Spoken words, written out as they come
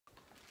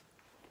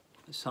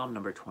Psalm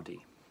number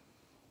 20.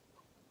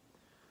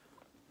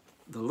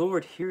 The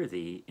Lord hear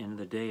thee in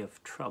the day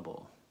of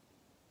trouble.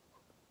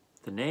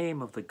 The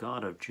name of the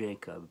God of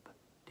Jacob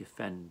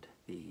defend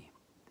thee.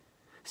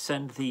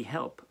 Send thee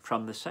help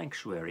from the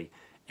sanctuary,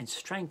 and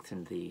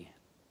strengthen thee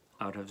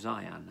out of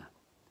Zion.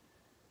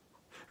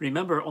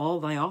 Remember all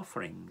thy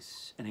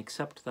offerings, and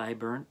accept thy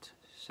burnt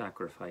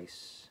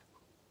sacrifice.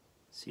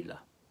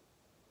 Selah.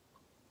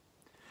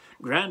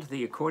 Grant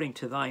thee according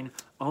to thine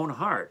own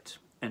heart,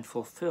 and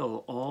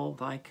fulfill all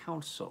thy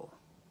counsel.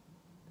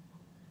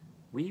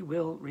 We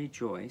will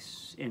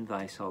rejoice in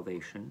thy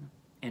salvation,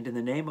 and in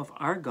the name of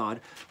our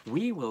God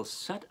we will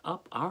set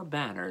up our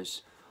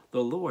banners. The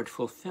Lord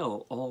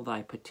fulfill all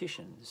thy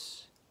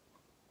petitions.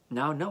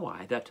 Now know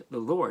I that the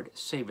Lord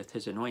saveth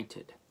his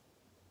anointed.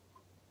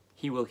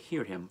 He will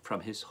hear him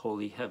from his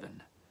holy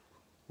heaven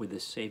with the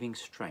saving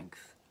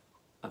strength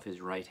of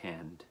his right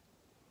hand.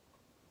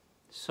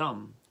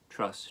 Some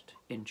trust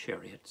in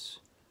chariots,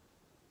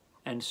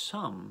 and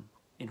some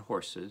in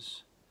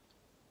horses,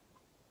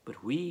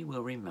 but we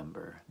will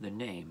remember the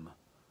name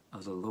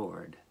of the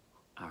Lord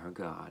our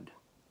God.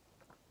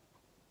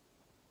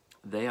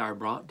 They are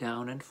brought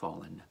down and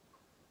fallen,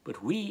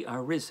 but we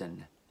are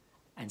risen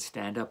and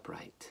stand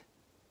upright.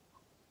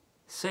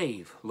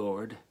 Save,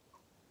 Lord.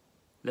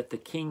 Let the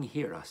King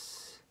hear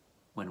us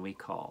when we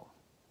call.